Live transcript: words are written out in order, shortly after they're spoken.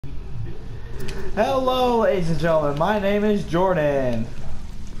Hello, ladies and gentlemen. My name is Jordan.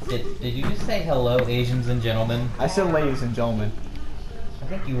 Did you just say hello, Asians and gentlemen? I said ladies and gentlemen. I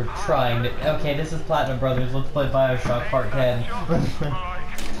think you were trying to... Okay, this is Platinum Brothers. Let's play BioShock Part 10.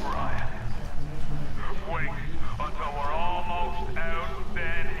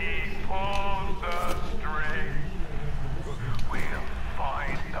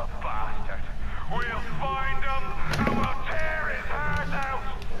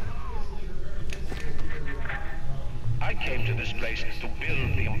 I came to this place to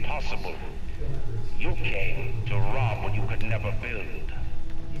build the impossible. You came to rob what you could never build.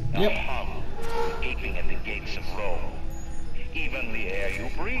 A hum gaping at the gates of Rome. Even the air you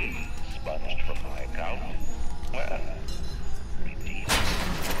breathe sponged from my account. Well, redeemed.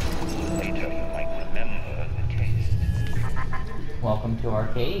 Later you might remember the taste. Welcome to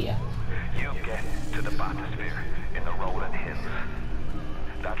Arcadia. You get to the bathysphere in the rolling hills.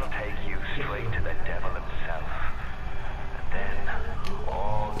 That'll take you straight to the devil himself. Then,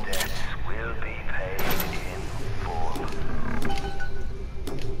 all debts will be paid in full.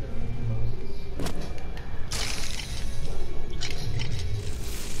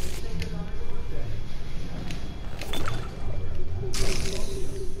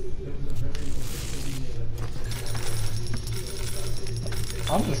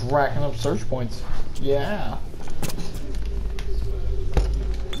 I'm just racking up search points. Yeah.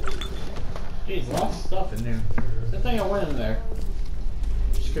 Jeez, lots of stuff in there. Good thing I went in there.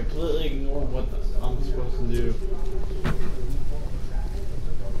 Just completely ignore what I'm supposed to do.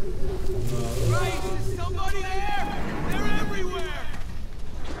 Right! There's somebody there! They're everywhere!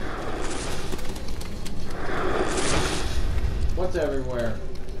 What's everywhere?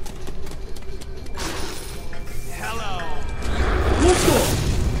 Hello! Let's go!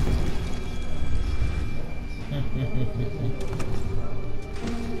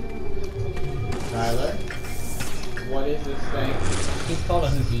 Tyler? What is this thing? He's called a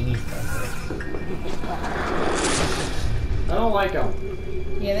Houdini smuggler. I don't like them.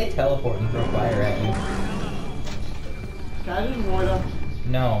 Yeah, they teleport and throw fire at you. Can I just avoid them?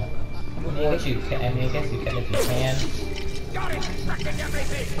 No. I mean, I guess you can. I guess you can if you can. Got it! Wrecking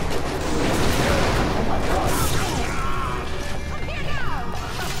everything! Oh my god.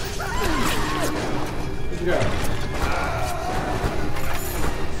 Where'd you go?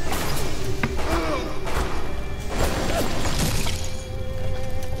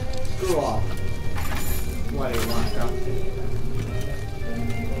 Screw off. Bloody wanka.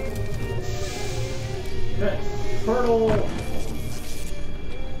 Turtle!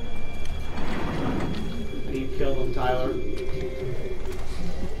 You killed him, Tyler.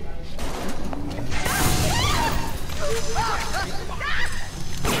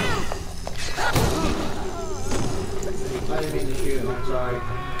 I didn't mean to shoot him, I'm sorry.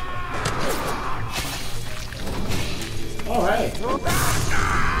 Oh, hey!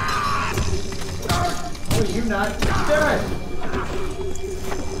 Oh, you not dead!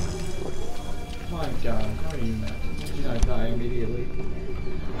 My god, how are you not? Did you not die immediately?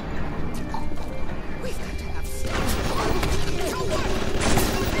 We've got to have some.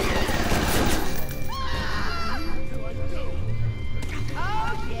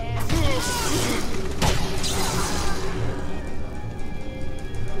 Oh, yeah!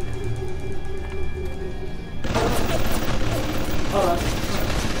 Alright.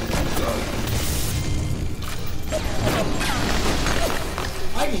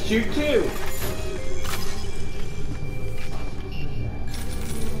 I can shoot too!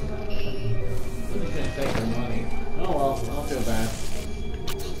 I'm just gonna take their money. Oh well, I don't feel bad.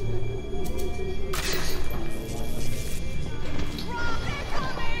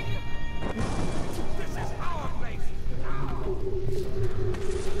 This is our place!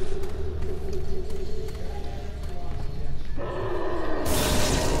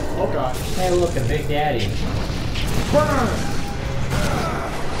 Oh god. Hey, look, a Big Daddy. Burn!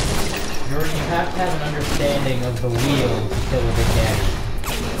 Jordan, you have to have an understanding of the wheel to kill a Big Daddy.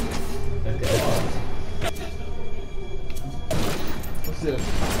 Okay. What's this?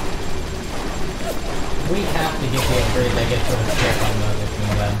 We have to get the upgrade that gets rid of check on the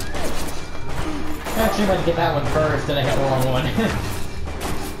machine gun. Actually, I'm going to get that one first, and I hit the wrong one.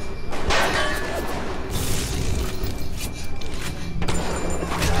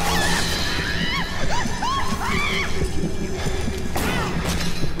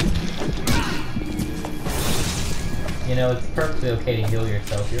 You know, it's perfectly okay to heal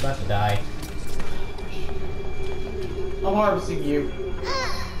yourself. You're about to die. I'm harvesting you.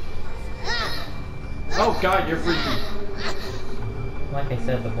 Oh god, you're freaky. Like I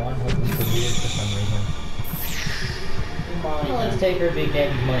said, the blonde husband's so weird for some reason. You're mine. Well, let's take her Big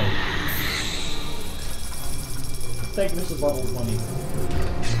Daddy's money. take Mr. Bubble's money.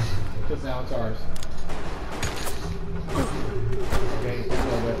 Because now it's ours. Okay, take a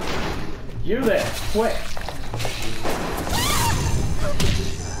little bit. You there, quick!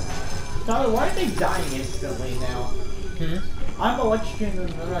 Tyler, why are they dying instantly now? Hmm? I'm electrocuting them,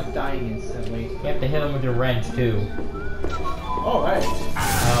 they're not dying instantly. You have to hit them with your wrench, too. Oh, right.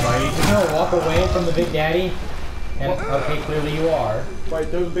 Are you just gonna walk away from the Big Daddy? And, okay, clearly you are.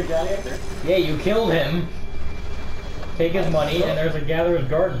 Wait, there's a Big Daddy up there? Yeah, you killed him. Take his money, and there's a Gatherer's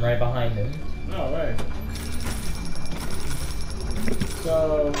Garden right behind him. Oh, right.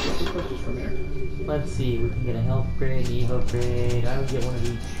 So, what's the purchase from here? Let's see, we can get a health upgrade, an EVO upgrade. I would get one of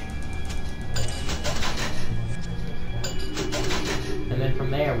each. And then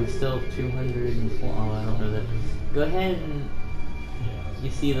from there, we still have 200 oh, I don't know that. Go ahead and you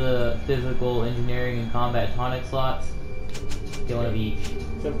see the physical, engineering, and combat tonic slots. Get one of each.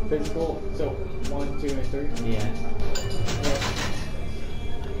 So physical, so 1, 2, and 3? Yeah.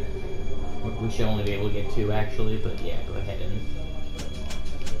 We should only be able to get 2 actually, but yeah, go ahead and.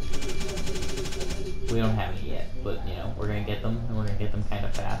 We don't have it yet, but you know, we're gonna get them, and we're gonna get them kind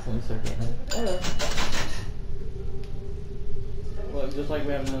of fast when we start getting them. Okay. Well, just like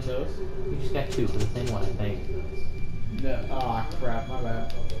we have none of those? We just got 2 for the same one, I think. No. Ah, crap, my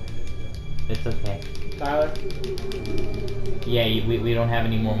bad. It's okay. Tyler? Yeah, we don't have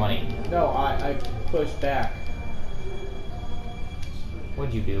any more money. No, I pushed back.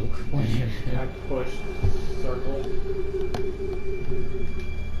 What'd you do? What'd you do? I pushed circle.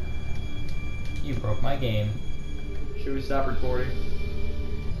 You broke my game. Should we stop recording?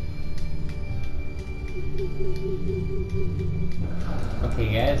 Okay,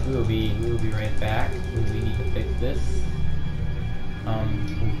 guys, we will be right back. We need to fix this.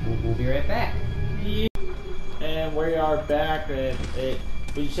 We'll be right back. Yeah. And we are back.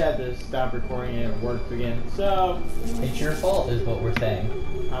 We just had to stop recording and it worked again. So It's your fault, is what we're saying.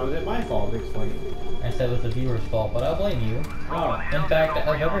 how was it my fault? Explain. I said it was the viewer's fault, but I'll blame you. Oh. In fact,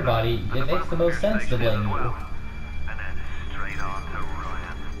 of everybody, it makes the most sense to blame you. And then straight on to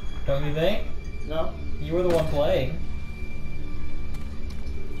Ryan. Don't you think? No? You were the one playing.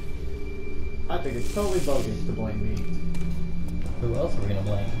 I think it's totally bogus to blame me. Who else are we gonna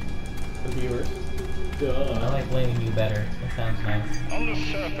blame? The viewers. I Duh. like blaming you better. That sounds nice. On the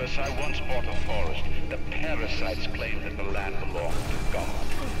surface, I once bought a forest. The parasites claimed that the land belonged to God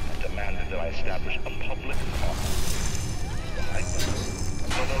and demanded that I establish a public park. Why?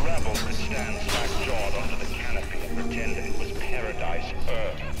 So the rebel could stand slack-jawed under the canopy and pretend that it was paradise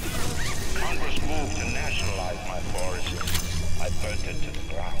earth. Congress moved to nationalize my forest. I burnt it to the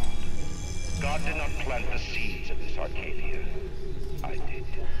ground. God did not plant the seeds of this Arcadia. I did.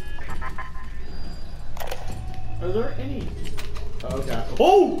 Are there any? Oh, okay.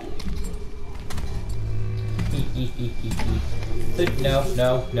 Oh!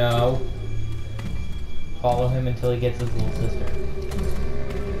 No. Follow him until he gets his little sister.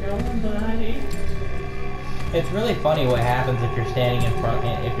 It's really funny what happens if you're standing in front,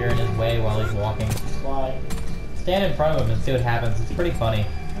 if you're in his way while he's walking. Why? Stand in front of him and see what happens. It's pretty funny.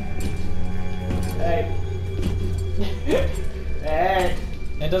 Hey. Hey.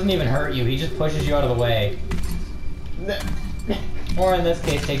 It doesn't even hurt you. He just pushes you out of the way. Or in this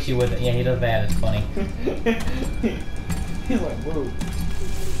case, takes you with it. Yeah, he does that. It's funny. He's like, move.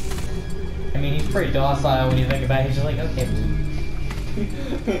 I mean, he's pretty docile when you think about it. He's just like, okay, move.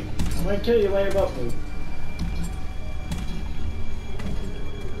 I'm gonna kill you later, but move.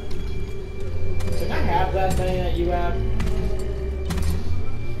 Can I have that thing that you have?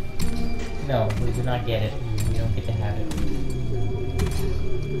 No, we do not get it. We don't get to have it.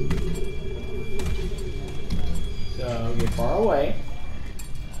 So, get far away.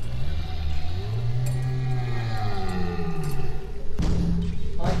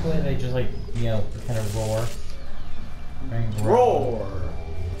 I like the way they just, like, you know, kind of roar. Roar!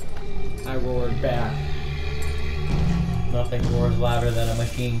 I roared back. Nothing roars louder than a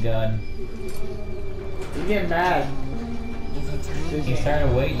machine gun. You get mad. He's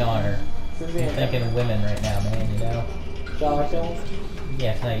started waiting on her. He's He's thinking of women right now, man, you know? Shall I kill him?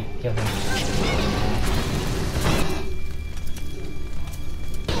 Yes, now you kill him.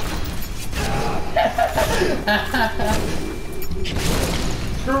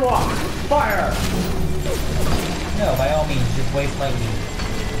 Screw off! Fire! No, by all means, just waste lightning.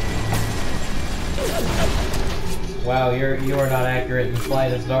 Wow, you are not accurate in the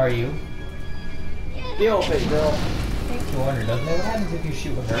slightest, are you? Deal with it, girl. 200, doesn't it? What happens if you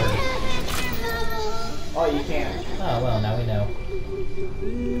shoot with her? Oh, you can't. Oh, well, now we know.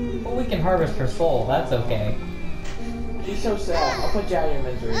 Well, we can harvest her soul, that's okay. She's so sad. I'll put you out of your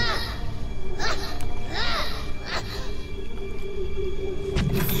misery.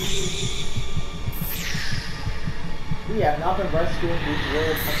 Yeah, I've not been rescuing these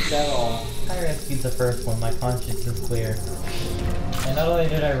little punks at all. I rescued the first one, my conscience is clear. And not only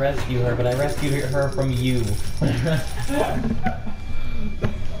did I rescue her, but I rescued her from you.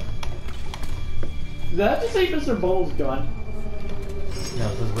 Did that just say Mr. Bull's gun? No,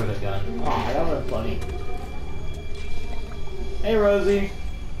 this is Rita gun. Aw, that was funny. Hey, Rosie.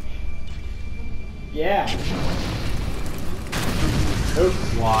 Yeah.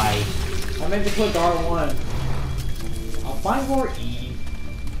 Oops. Why? I meant to click R1. I'll find more Eve.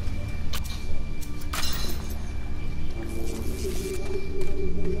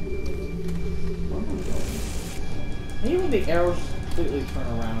 Maybe when the arrows completely turn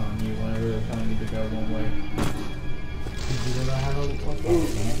around on you whenever they're telling you to go one way. You don't know how to look at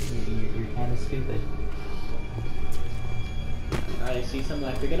it, man. You're kind of stupid. I see something,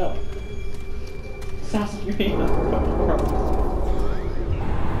 I pick it up. Sounds like you're hitting the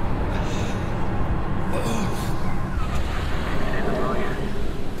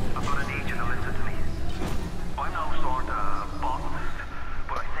I'm gonna need you to listen to me. I'm no sort of botanist,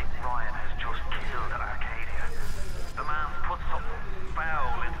 but I think Ryan has just killed Arcadia. The man's put something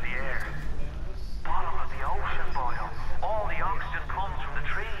foul into the air. Bottom of the ocean, boyo. All the oxygen comes from the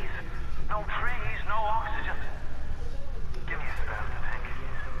trees. No trees, no oxygen. Give me a spell to think.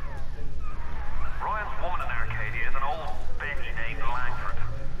 Ryan's woman in Arcadia is an old Betty named Langford.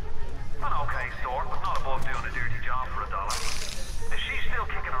 An okay sort, but not above doing a dirty job for $1. If she's still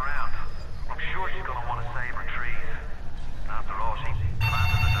kicking around, I'm sure she's gonna want to save her trees. After all, she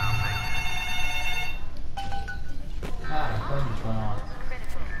planted the damn thing. Ah, my phone just went on.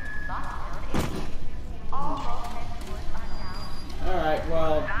 Alright,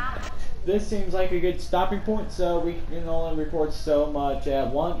 well, this seems like a good stopping point, so we can only record so much at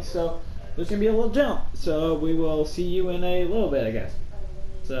once, so there's going to be a little jump. So we will see you in a little bit, I guess.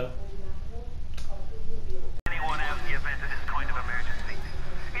 So. Anyone else in the event of this kind of emergency?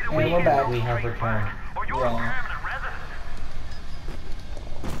 Either And we we're get back. no We have straight returned. back, or you're a Yeah. permanent resident.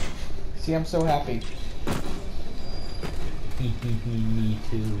 See, I'm so happy. Me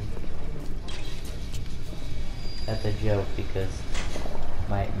too. That's a joke because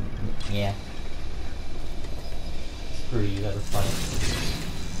yeah. Screw you, that was funny.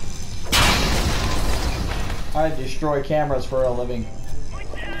 I destroy cameras for a living.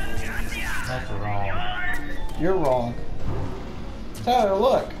 That's wrong. You're wrong. Tyler,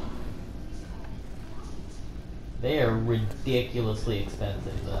 look. They are ridiculously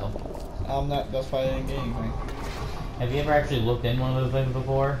expensive though. I'm not, that's why I didn't get anything. Have you ever actually looked in one of those things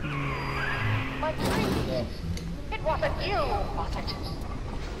before? My tree. Yeah. It wasn't you, was it?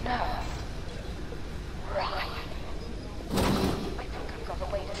 No. Ryan. I think I've got a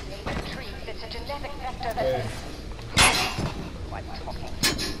way to save the tree. It's a genetic vector that Okay. I'm talking.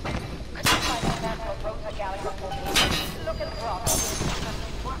 Could you find a sample of Rosa Gallagher for me? Look at the problem.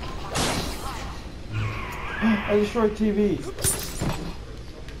 Working on it. I destroyed TV.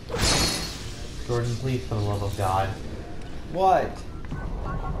 Jordan, please, for the love of God. What?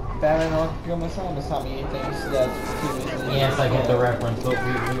 Batman or kill my son was taught me anything, so that's TV. Yes, I get the reference, but we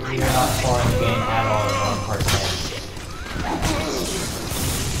are not far in the game at all in one part 10.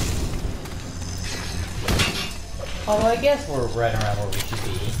 Although I guess we're right around where we should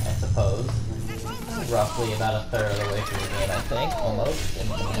be, I suppose. Roughly about a third of the way through the game, I think, almost. And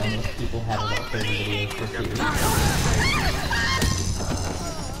most people have about 30 videos per series.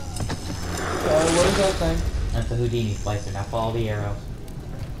 What is that thing? That's a Houdini slicer. Now follow the arrow.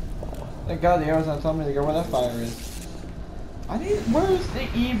 Thank God the arrow's not telling me to go where that fire is. I need. Where's the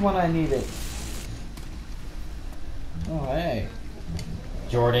Eve when I need it? Oh hey.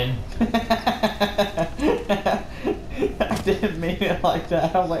 Jordan. I didn't mean it like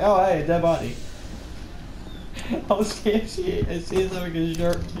that. I was like, oh hey, dead body. I was scared as soon as I could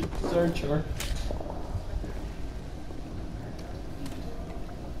search her.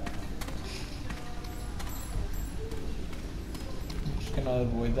 I'm just gonna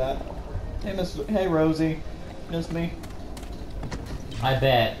avoid that. Hey hey Rosie. Miss me? I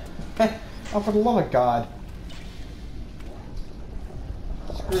bet. Oh, for the love of God.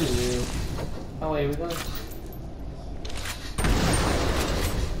 Screw you. Oh wait, are we going?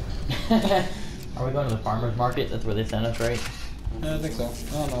 Are we going to the farmer's market? That's where they sent us, right? I think so. I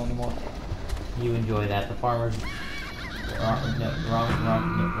don't know anymore. You enjoy that. The farmer's... Wrong.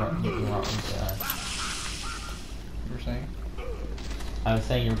 You were saying? I was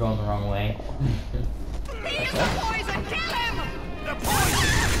saying you were going the wrong way. He's the poison! Kill him! The poison!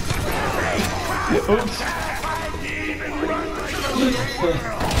 Oops.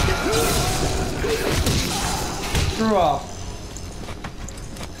 Screw off.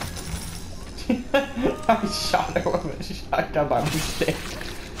 I shot it with a shotgun by mistake.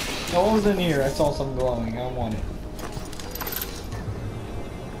 What was in here? I saw some glowing. I want it.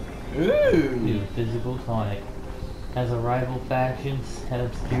 Ooh. New physical tonic. Has a rival factions, head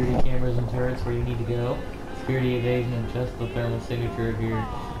up security cameras and turrets where you need to go. Security evasion adjusts the thermal signature of your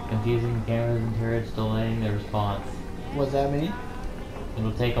confusing the cameras and turrets, delaying their response. What's that mean?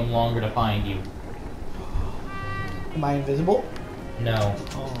 It'll take them longer to find you. Am I invisible? No.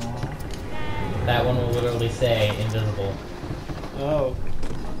 Aww. That one will literally say invisible. Oh.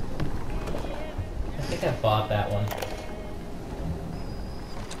 I think I bought that one.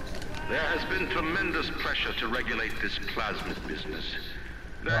 There has been tremendous pressure to regulate this plasmid business.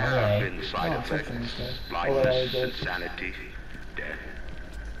 There Alright. have been side effects, Oh, blindness, yeah, insanity, death.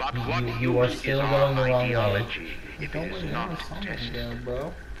 But what You are use still is going the our wrong way. ideology if Don't it is really not know something tested? there,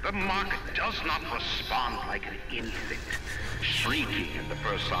 bro. The market does not respond like an infant, shrieking at the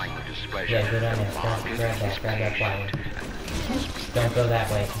first sign of displeasure. Yeah, go down The there. market Grab is that flower. patient. Don't go that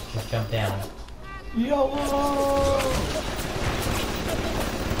way. Just jump down. YOLO!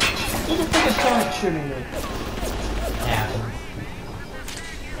 Look at the sonic shooting me. Happens.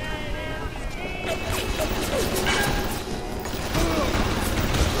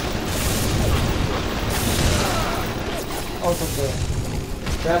 Oh, it's up there.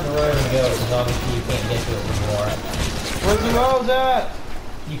 Grab the road and go, because obviously you can't get to it anymore. Where's the rose at?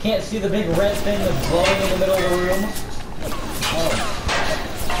 You can't see the big red thing that's glowing in the middle of the room? Oh.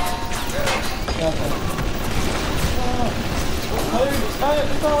 Okay. Oh,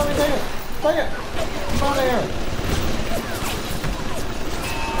 it's not let me take it. Take it. Come on here.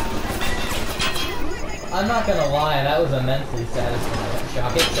 I'm not gonna lie, that was immensely satisfying.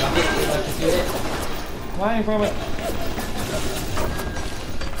 Shock it, electrocute it. Flying from it.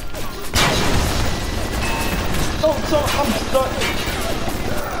 Oh, so I'm stuck.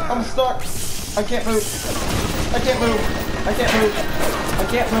 I'm stuck. I can't move. I can't move. I can't move. I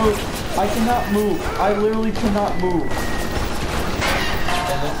can't move. I cannot move. I literally cannot move.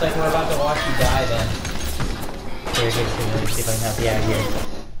 It looks like we're about to watch you die then. Very good, let me see if I can help you out here.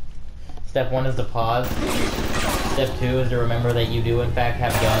 Step 1 is to pause. Step 2 is to remember that you do in fact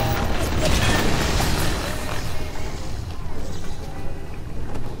have guns.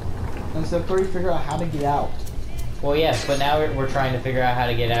 And step 3, figure out how to get out. Well, yes, but now we're trying to figure out how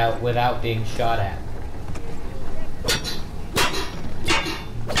to get out without being shot at.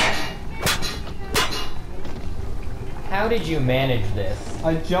 How did you manage this?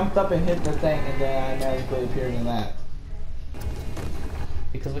 I jumped up and hit the thing, and then I magically appeared in that.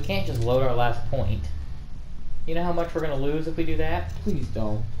 Because we can't just load our last point. You know how much we're gonna lose if we do that? Please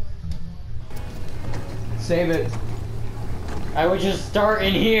don't. Save it. I would just start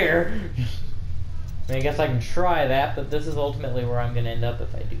in here! I mean, I guess I can try that, but this is ultimately where I'm gonna end up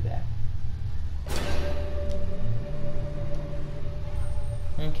if I do that.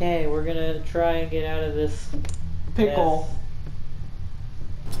 Okay, we're gonna try and get out of this Pickle.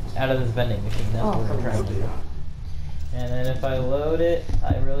 mess. Out of this vending machine, that's what we're trying to do. And then if I load it,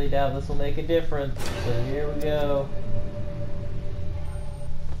 I really doubt this will make a difference. So here we go.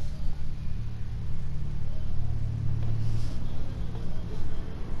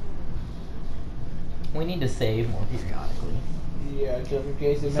 We need to save more periodically. Yeah, just in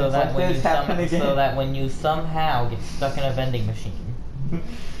case it So makes that, like when you this happen again. so that when you somehow get stuck in a vending machine.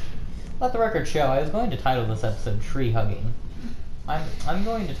 Let the record show, I was going to title this episode Tree Hugging. I'm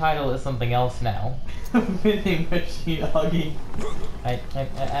going to title it something else now. Vending machine hugging. I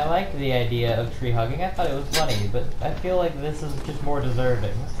liked the idea of tree hugging. I thought it was funny, but I feel like this is just more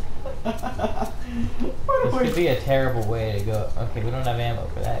deserving. This could be a terrible way to go. Okay, we don't have ammo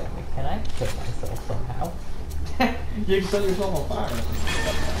for that. Can I kill myself somehow? You can set yourself on fire.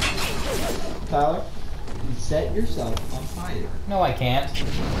 Tyler, you set yourself on fire. No, I can't.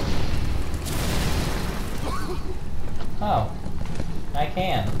 Oh. I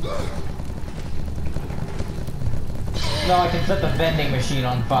can. No, I can set the vending machine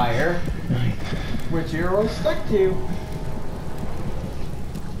on fire. Which you're stuck to.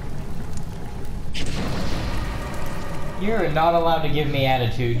 You're not allowed to give me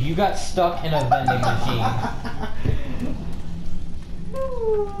attitude. You got stuck in a vending machine.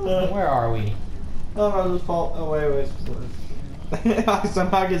 Where are we? Oh, I just fall. Oh, wait. I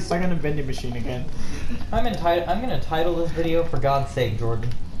somehow get stuck in a vending machine again. I'm gonna title this video For God's Sake, Jordan.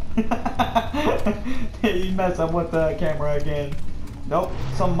 You mess up with the camera again. Nope,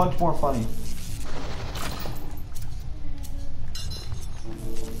 something much more funny.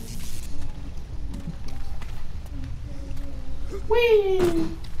 Whee!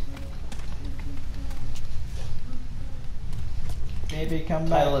 Maybe if you come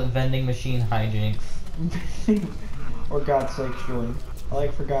Title back. it Vending Machine Hijinks. Or God's Sake Join. I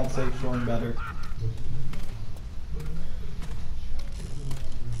like For God's Sake Join better.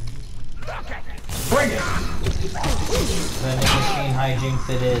 Bring it! Vending Machine Hijinks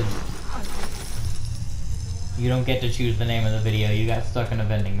it is. You don't get to choose the name of the video, you got stuck in a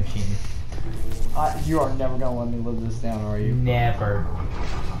vending machine. You are never gonna let me live this down, are you? Never.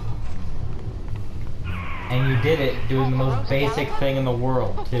 And you did it doing the most basic thing in the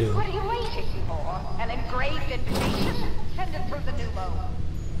world, too. What are you waiting for? An engraved invitation? Send it through the pneumo.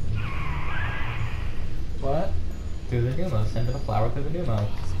 What? Through the pneumo. Send the flower through the pneumo.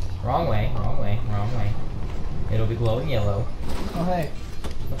 Wrong way, wrong way, wrong way. It'll be glowing yellow. Oh hey.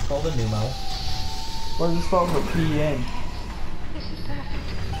 Let's call the pneumo. Where's the spell for PN? This is perfect.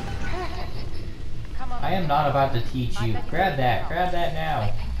 Perfect. Come on. I am not about to teach you. Grab that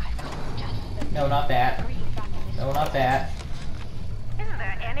now. No, not that. No, not that. Isn't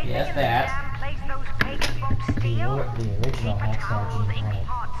there anything Yes, in that. the damn place those pagans won't steal? The original Hacksaw Gene had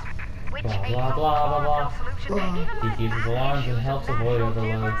blah blah blah blah blah. Defuses alarms and helps avoid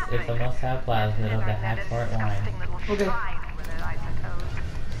overloads. It's a must-have plasmid of the Hacksaw line. Okay.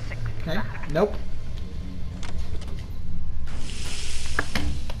 Okay. Nope.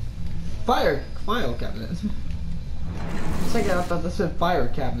 File cabinet. Second, I thought this said fire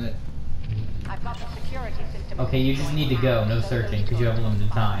cabinet. I've got the security system. Okay, you just need to go. No searching, because you have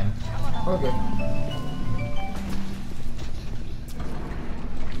limited time. Okay.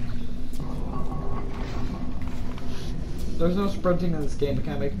 There's no sprinting in this game. It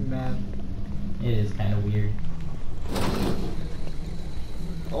kind of makes me mad. It is kind of weird.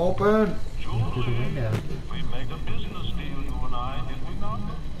 Open. Through the window. We made a business deal, you and I, did we not?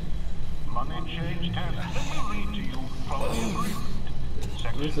 Money changed hands. Let me read to you from the agreement.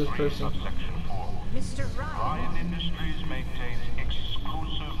 Who's this person? Subsection 4. Mr. Ryan. Ryan Industries maintains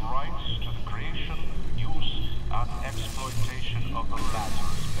exclusive rights to the creation, use, and exploitation of the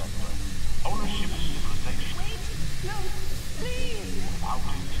Lazarus Vector. Ownership stipulation. Wait. No. Please. Without it,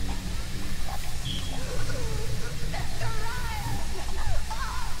 that is Mr. Ryan.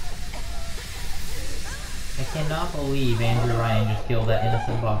 I cannot believe Andrew Ryan just killed that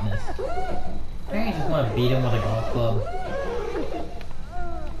innocent botanist. I think I just want to beat him with a golf club.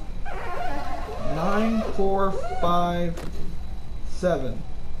 9457.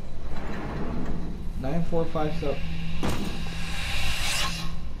 9457.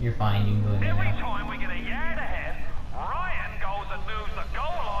 You're fine, you can go in there every now. time we get a yard ahead, Ryan goes and moves the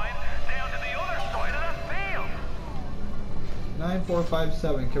goal line down to the other side of the field.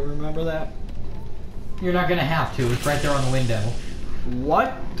 9457. Can we remember that? You're not gonna have to, it's right there on the window.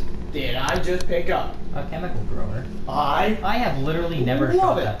 What did I just pick up? A chemical grower. I have literally never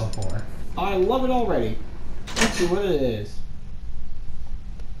love shot it. that before. I love it already. Let's see what it is.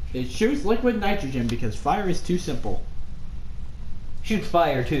 It shoots liquid nitrogen because fire is too simple. Shoots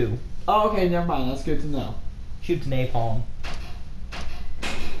fire too. Oh, okay, never mind. That's good to know. Shoots napalm.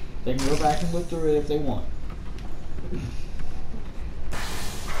 They can go back and look through it if they want.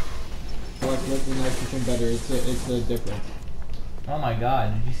 I like liquid nitrogen better. It's a difference. Oh my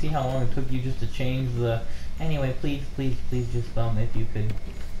god, did you see how long it took you just to change the... Anyway, please just if you could...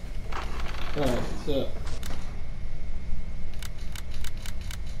 Alright, so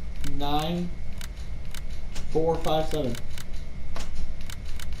 9457.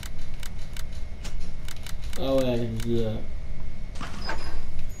 Oh yeah, I can just do that.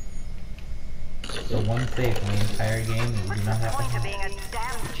 The one save in the entire game that you do not have to Point of have. being a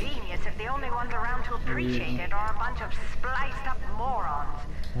damn genius if the only ones around to appreciate it are a bunch of spliced up morons.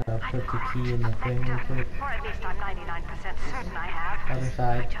 Put the key in the thing real quick. Or at least I'm 99% certain I have. Other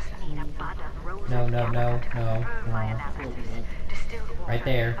side. I just need a bud of rose No. my analysis. Distilled water, Right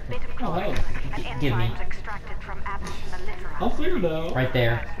there. a bit of Oh, chlorine, hey. and Give me. enzymes extracted from Abbott mellifera. I'll figure it out. Right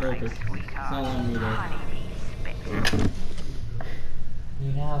there. Okay. It's not on me though.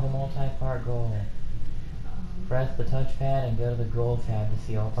 You now have a multi-part goal. Press the touchpad and go to the goal tab to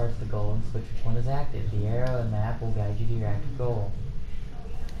see all parts of the goal and switch which one is active. The arrow and map will guide you to your active goal.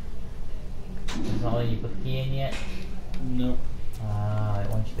 It's not letting you put the key in yet? Nope. I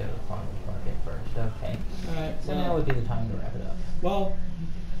want you to go to the farmer's market first. Okay. Alright, So now would be the time to wrap it up. well,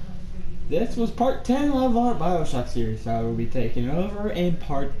 this was part 10 of our BioShock series. I will be taking over in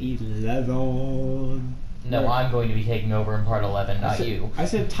part 11. No, Where- I'm going to be taking over in part 11, not you. I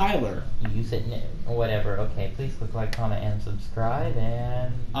said Tyler. You said no. Whatever. Okay, please click like, comment, and subscribe,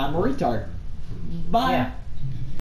 and... I'm a retard. Bye. Yeah.